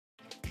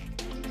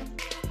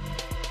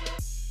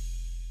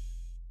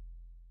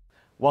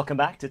Welcome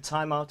back to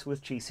Time Out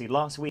with GC.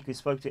 Last week we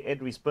spoke to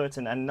Edris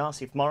Burton and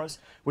Nassif Morris.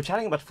 We're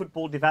chatting about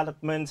football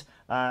development,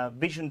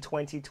 Vision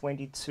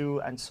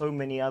 2022 and so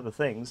many other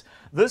things.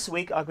 This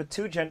week I've got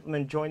two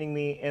gentlemen joining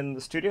me in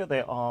the studio.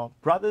 They are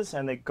brothers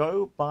and they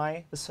go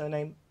by the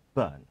surname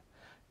Byrne.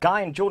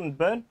 Guy and Jordan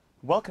Byrne,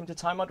 welcome to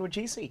Time Out with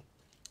GC.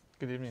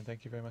 Good evening,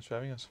 thank you very much for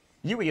having us.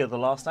 You were here the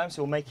last time,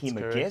 so we'll make him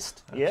a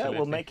guest. Absolutely. Yeah,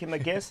 we'll make him a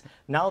guest.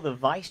 Now the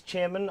vice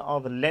chairman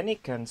of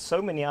Hellenic and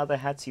so many other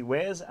hats he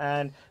wears.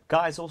 And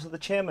Guy is also the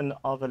chairman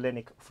of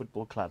Hellenic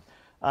Football Club.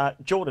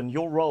 Jordan,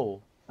 your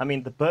role, I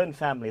mean, the Byrne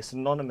family is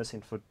synonymous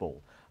in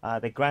football.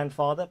 Their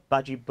grandfather,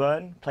 Budgy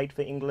Byrne, played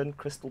for England,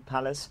 Crystal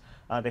Palace.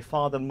 Their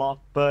father, Mark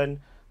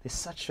Byrne. There's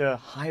such a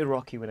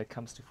hierarchy when it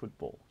comes to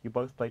football. You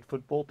both played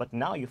football, but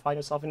now you find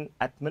yourself in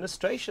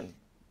administration.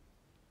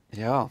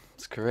 Yeah,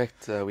 it's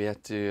correct. We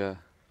had to...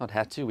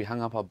 we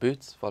hung up our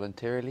boots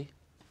voluntarily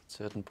at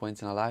certain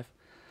points in our life.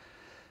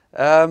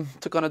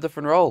 Took on a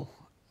different role,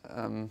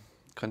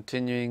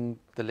 continuing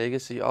the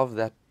legacy of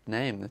that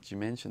name that you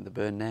mentioned, the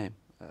Byrne name.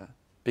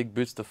 Big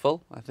boots to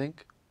fill, I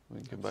think.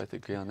 We can both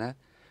agree on that.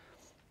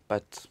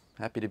 But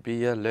happy to be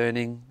here,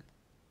 learning,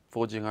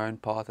 forging our own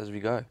path as we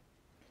go.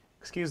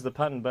 Excuse the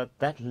pun, but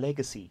that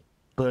legacy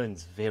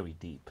burns very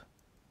deep.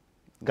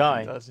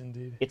 Guy, It does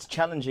indeed. It's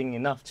challenging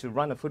enough to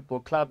run a football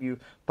club. You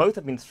both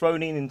have been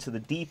thrown into the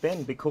deep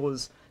end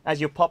because,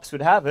 as your pops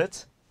would have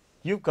it,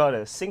 you've got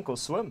to sink or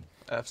swim.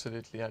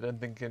 Absolutely, I don't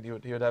think he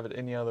would have it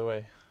any other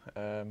way.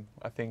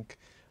 I think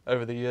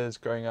over the years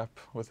growing up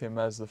with him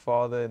as the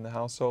father in the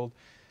household,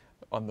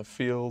 on the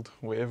field,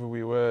 wherever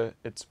we were,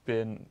 it's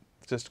been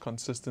just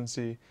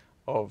consistency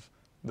of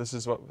this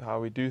is how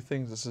we do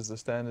things, this is the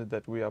standard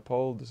that we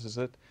uphold, this is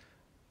it.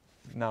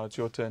 Now it's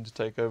your turn to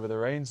take over the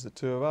reins, the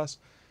two of us,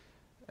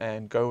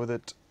 and go with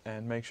it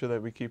and make sure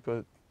that we keep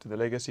to the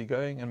legacy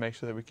going and make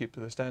sure that we keep to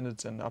the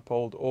standards and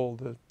uphold all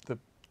the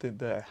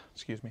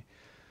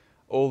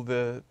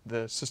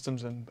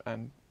systems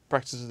and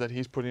practices that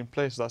he's put in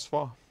place thus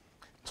far.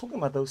 Talking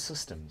about those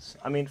systems,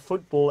 I mean,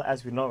 football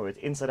as we know it,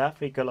 in South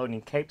Africa alone,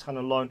 in Cape Town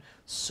alone,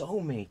 so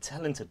many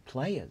talented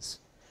players.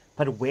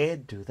 But where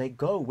do they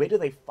go? Where do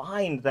they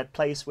find that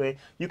place where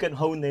you can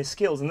hone their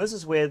skills? And this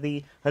is where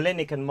the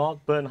Hellenic and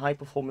Mark Byrne High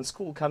Performance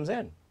School comes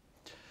in.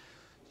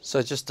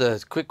 So just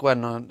a quick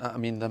one on, I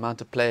mean, the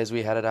amount of players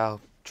we had at our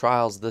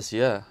trials this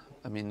year.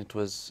 I mean, it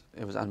was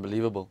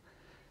unbelievable.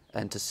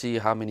 And to see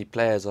how many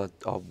players are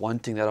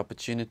wanting that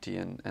opportunity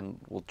and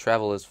will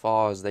travel as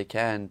far as they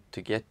can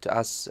to get to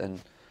us, and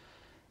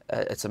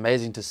it's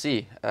amazing to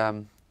see.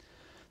 The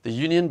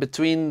union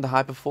between the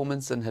High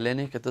Performance and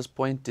Hellenic at this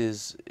point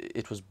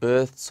it was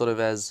birthed sort of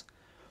as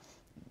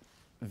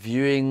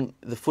viewing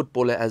the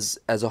footballer as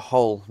a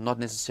whole, not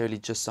necessarily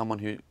just someone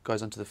who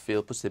goes onto the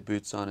field, puts their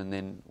boots on, and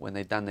then when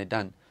they're done, they're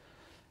done.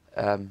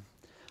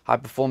 High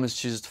Performance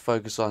chooses to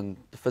focus on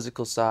the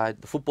physical side,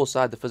 the football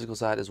side, the physical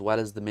side, as well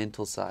as the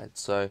mental side.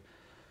 So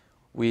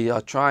we are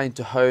trying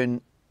to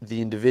hone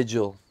the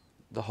individual,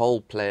 the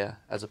whole player,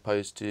 as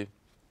opposed to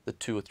the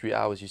 2 or 3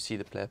 hours you see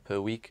the player per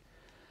week.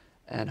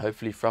 And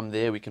hopefully from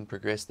there we can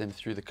progress them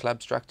through the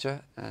club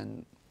structure,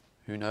 and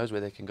who knows where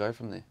they can go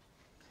from there.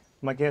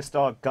 My guests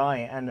are Guy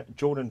and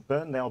Jordan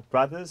Byrne. They are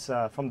brothers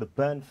from the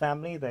Byrne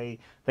family.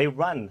 They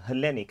run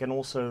Hellenic and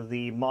also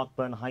the Mark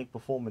Byrne High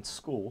Performance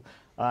School.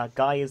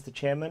 Guy is the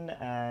chairman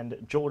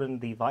and Jordan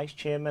the vice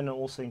chairman and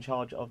also in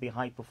charge of the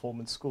High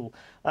Performance School.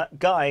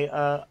 Guy,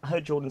 I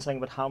heard Jordan saying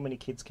about how many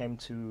kids came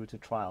to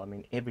trial. I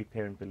mean, every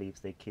parent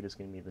believes their kid is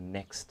going to be the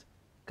next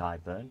Guy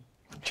Byrne,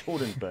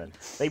 Jordan Byrne.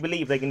 They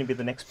believe they're going to be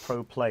the next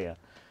pro player.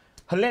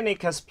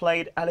 Hellenic has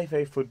played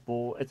LFA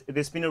football.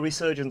 There's been a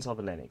resurgence of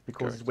Hellenic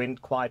because Correct. It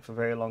went quiet for a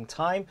very long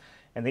time.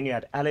 And then you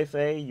had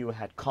LFA, you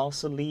had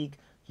Castle League,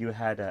 you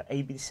had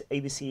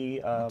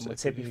ABC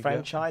Motsepe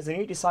franchise, and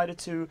you decided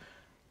to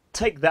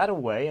take that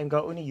away and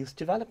go only youth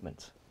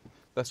development.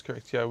 That's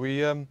correct, yeah.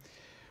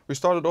 We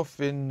started off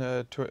in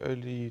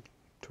early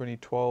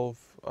 2012,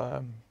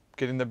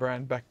 getting the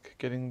brand back,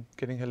 getting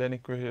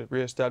Hellenic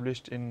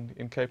re-established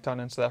in Cape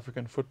Town and South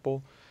African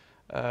football.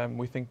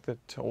 We think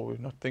that, or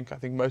not think, I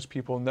think most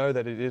people know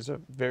that it is a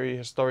very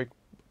historic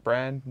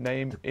brand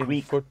name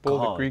in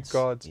football, the Greek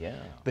gods, yeah.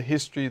 the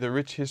history, the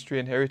rich history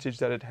and heritage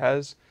that it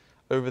has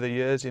over the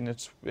years in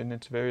its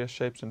various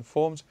shapes and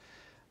forms.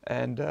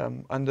 And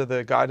under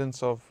the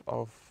guidance of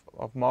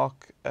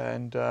Mark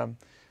and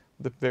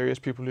the various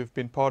people who've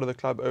been part of the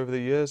club over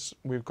the years,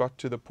 we've got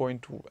to the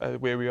point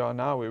where we are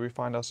now, where we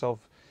find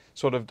ourselves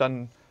sort of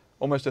done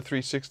almost a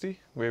 360,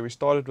 where we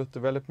started with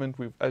development.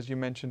 As you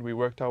mentioned, we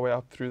worked our way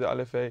up through the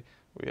LFA.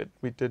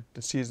 We did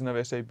the season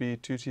of SAB,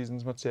 2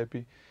 seasons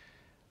Motsepe.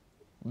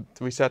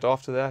 We sat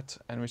after that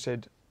and we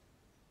said,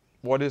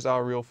 what is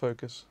our real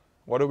focus?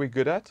 What are we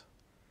good at?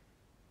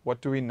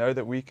 What do we know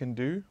that we can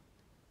do?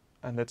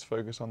 And let's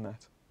focus on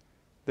that.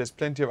 There's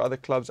plenty of other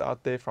clubs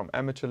out there, from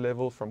amateur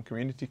level, from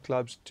community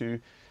clubs to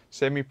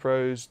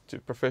semi-pros to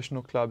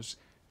professional clubs.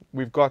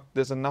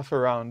 There's enough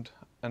around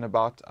and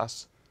about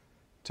us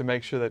to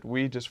make sure that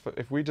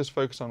if we just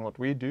focus on what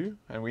we do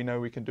and we know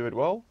we can do it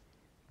well,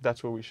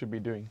 that's what we should be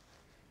doing.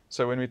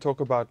 So when we talk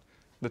about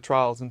the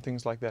trials and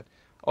things like that,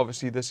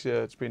 obviously this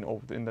year it's been,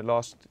 or in the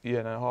last year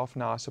and a half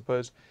now, I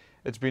suppose,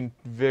 it's been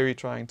very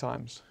trying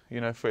times,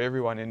 for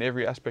everyone in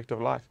every aspect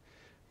of life.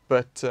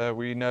 But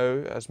we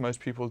know, as most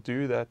people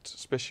do, that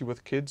especially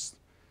with kids,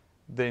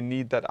 they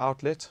need that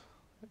outlet.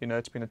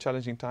 It's been a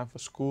challenging time for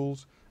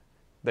schools.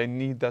 They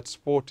need that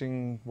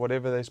sporting,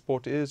 whatever their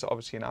sport is.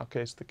 Obviously, in our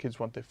case, the kids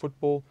want their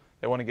football.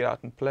 They want to get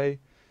out and play.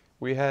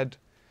 We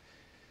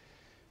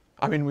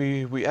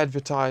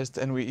advertised,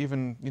 and we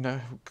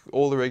even,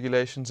 all the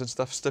regulations and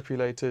stuff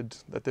stipulated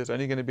that there's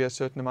only going to be a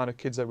certain amount of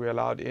kids that we're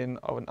allowed in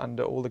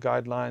under all the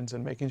guidelines,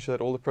 and making sure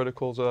that all the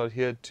protocols are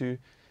adhered to.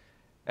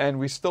 And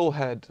we still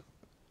had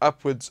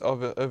upwards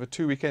of, over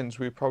 2 weekends,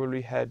 we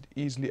probably had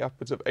easily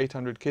upwards of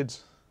 800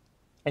 kids.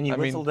 And you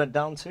whittled that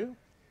down to?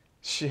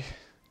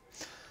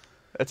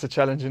 It's a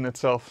challenge in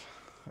itself.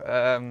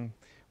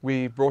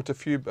 We brought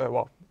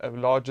a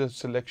larger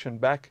selection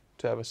back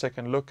to have a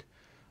second look.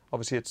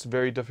 Obviously, it's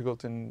very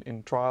difficult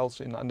in trials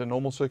under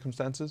normal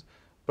circumstances,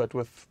 but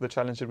with the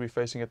challenge that we're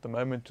facing at the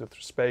moment with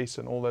space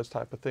and all those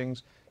type of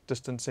things,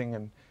 distancing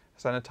and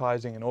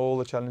sanitizing and all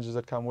the challenges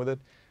that come with it,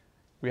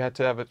 we had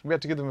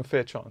to give them a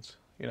fair chance.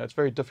 It's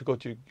very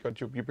difficult. You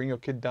bring your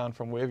kid down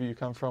from wherever you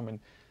come from, and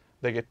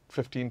they get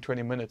 15,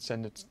 20 minutes,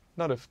 and it's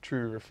not a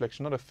true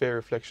reflection, not a fair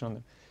reflection on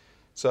them.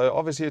 So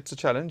obviously it's a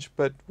challenge,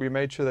 but we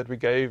made sure that we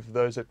gave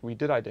those that we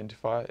did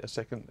identify a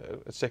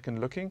second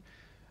looking,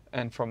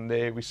 and from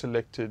there we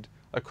selected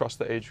across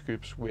the age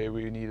groups where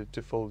we needed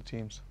to fill the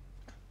teams.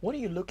 What are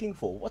you looking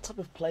for? What type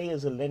of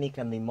players are Hellenic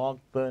and the Mark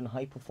Byrne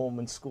High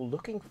Performance School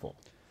looking for?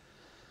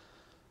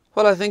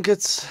 Well, I think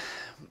that's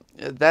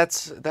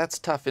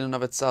tough in and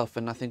of itself,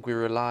 and I think we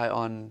rely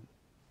on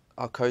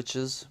our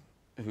coaches,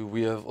 who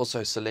we have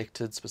also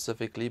selected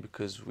specifically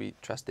because we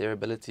trust their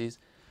abilities.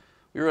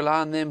 We rely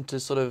on them to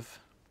sort of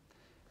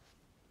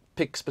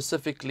pick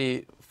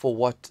specifically for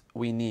what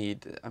we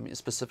need. I mean, a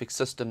specific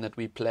system that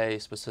we play,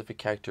 specific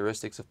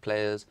characteristics of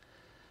players.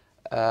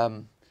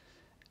 And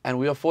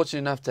we are fortunate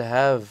enough to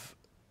have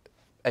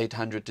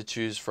 800 to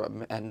choose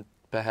from, and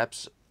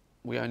perhaps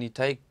we only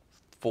take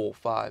 4,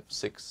 5,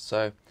 6.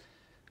 So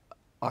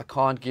I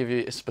can't give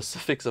you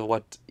specifics of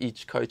what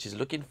each coach is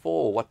looking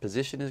for or what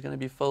position is going to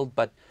be filled,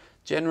 but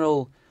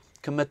general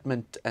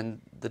commitment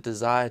and the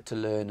desire to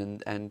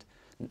learn and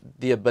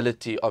the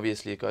ability,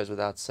 obviously it goes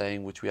without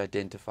saying, which we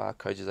identify,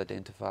 coaches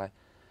identify.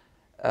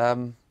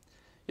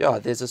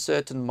 There's a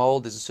certain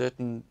mold, there's a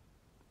certain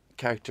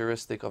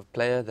characteristic of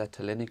player that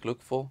Hellenic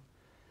look for.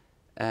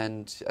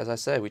 And as I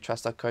say, we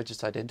trust our coaches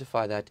to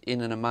identify that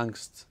in and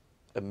amongst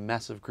a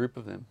massive group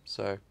of them.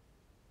 So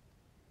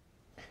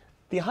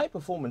the high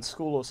performance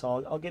school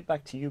also, I'll get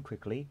back to you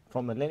quickly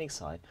from the Hellenic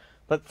side,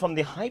 but from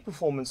the high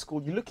performance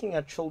school, you're looking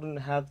at children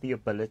who have the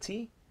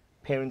ability,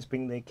 parents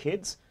bring their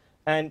kids,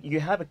 and you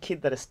have a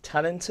kid that is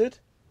talented.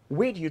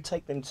 Where do you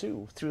take them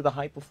to through the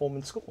high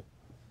performance school?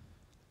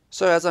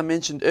 So as I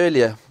mentioned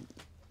earlier,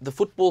 the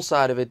football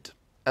side of it,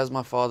 as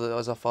our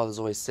father's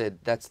always said,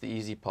 that's the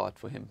easy part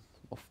for him.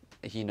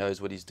 He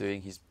knows what he's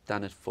doing. He's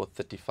done it for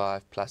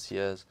 35 plus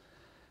years.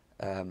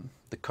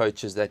 The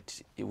coaches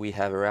that we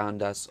have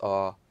around us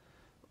are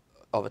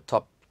of a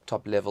top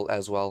level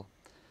as well.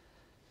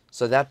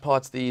 So that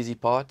part's the easy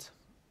part.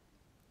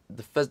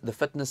 The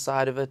fitness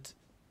side of it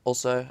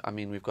also, I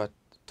mean, we've got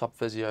top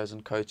physios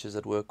and coaches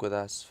that work with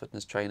us,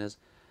 fitness trainers.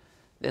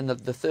 Then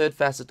the third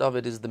facet of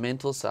it is the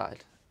mental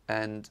side.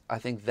 And I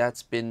think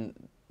that's been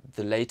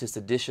the latest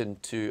addition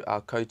to our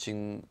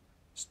coaching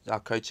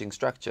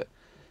structure.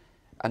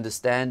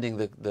 Understanding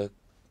the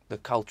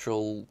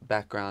cultural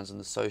backgrounds and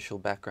the social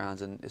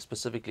backgrounds, and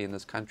specifically in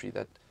this country,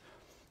 that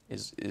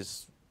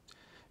is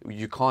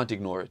you can't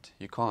ignore it.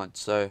 You can't.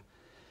 So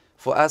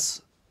for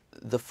us,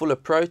 the full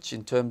approach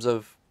in terms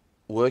of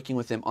working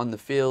with them on the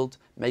field,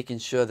 making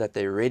sure that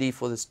they're ready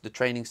for the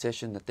training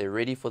session, that they're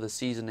ready for the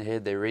season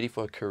ahead, they're ready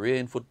for a career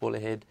in football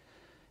ahead,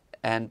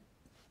 and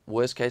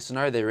worst case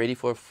scenario, they're ready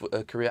for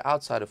a career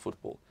outside of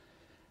football.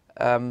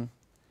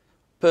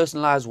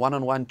 Personalized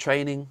one-on-one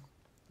training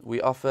we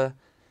offer,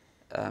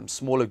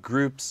 smaller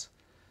groups.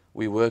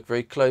 We work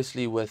very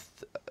closely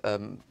with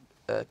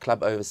a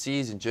club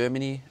overseas in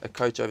Germany, a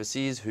coach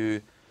overseas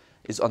who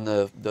is on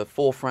the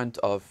forefront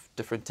of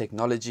different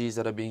technologies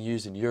that are being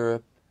used in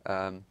Europe,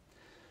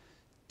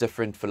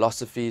 different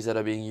philosophies that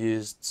are being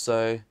used.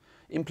 So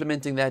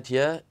implementing that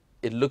here,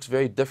 it looks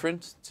very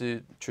different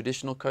to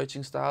traditional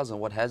coaching styles and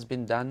what has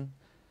been done.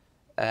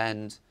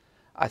 And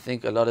I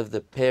think a lot of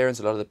the parents,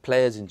 a lot of the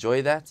players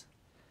enjoy that.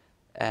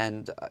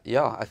 And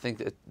I think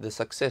that the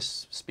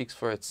success speaks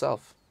for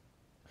itself.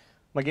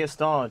 My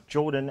guests are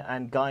Jordan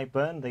and Guy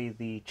Byrne,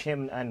 the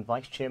chairman and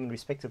vice chairman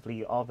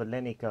respectively of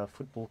Hellenic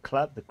Football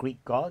Club, the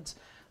Greek Gods.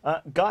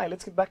 Guy,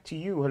 let's get back to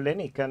you,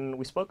 Hellenic, and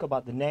we spoke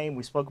about the name,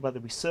 we spoke about the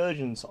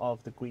resurgence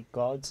of the Greek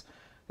Gods.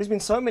 There's been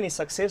so many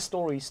success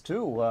stories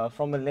too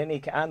from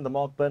Hellenic and the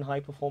Mark Byrne High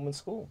Performance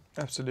School.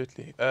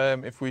 Absolutely.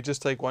 If we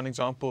just take one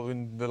example,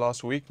 in the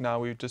last week now,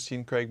 we've just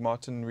seen Craig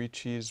Martin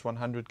reach his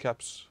 100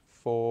 caps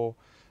for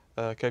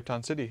Cape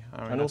Town City.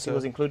 I mean, And also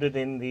was included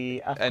in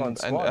the AFCON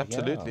squad. And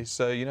absolutely. Yeah.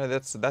 So, you know,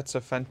 that's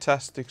a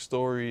fantastic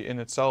story in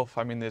itself.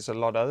 I mean, there's a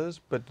lot others,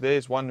 but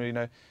there's one, you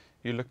know,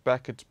 you look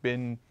back, it's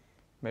been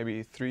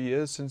maybe 3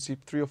 or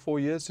 4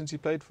 years since he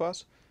played for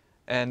us.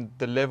 And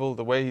the level,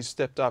 the way he's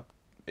stepped up,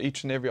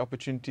 each and every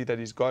opportunity that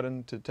he's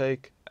gotten to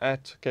take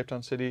at Cape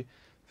Town City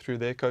through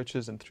their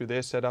coaches and through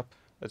their setup,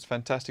 it's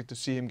fantastic to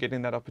see him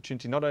getting that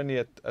opportunity, not only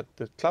at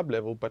the club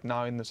level, but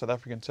now in the South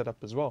African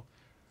setup as well.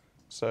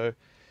 So,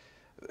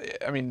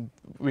 I mean,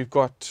 we've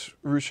got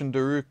Rushan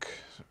Daruk,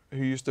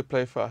 who used to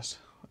play for us.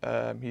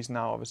 He's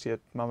now obviously at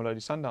Mamelodi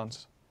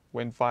Sundowns,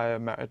 went via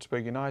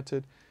Maritzburg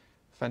United.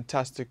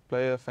 Fantastic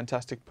player,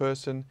 fantastic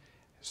person.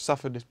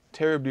 Suffered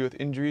terribly with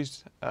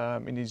injuries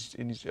in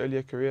his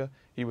earlier career.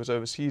 He was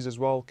overseas as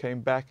well,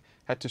 came back,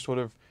 had to sort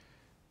of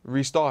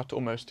restart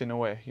almost in a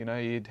way. You know,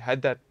 he'd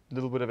had that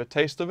little bit of a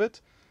taste of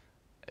it.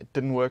 It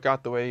didn't work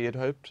out the way he had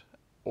hoped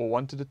or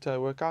wanted it to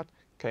work out.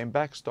 Came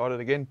back, started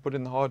again, put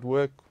in the hard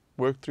work,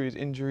 worked through his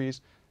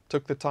injuries,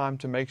 took the time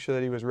to make sure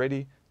that he was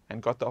ready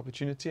and got the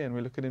opportunity. And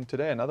we look at him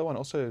today, another one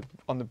also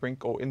on the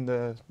brink or in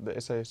the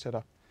SA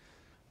setup.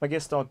 My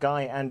guests are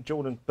Guy and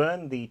Jordan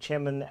Byrne, the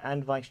chairman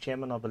and vice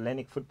chairman of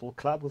Hellenic Football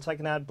Club. We'll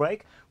take an ad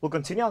break. We'll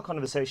continue our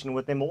conversation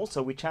with them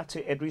also. We chat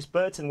to Edries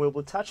Burton, where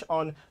we'll touch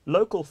on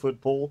local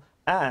football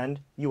and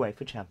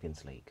UEFA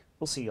Champions League.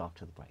 We'll see you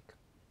after the break.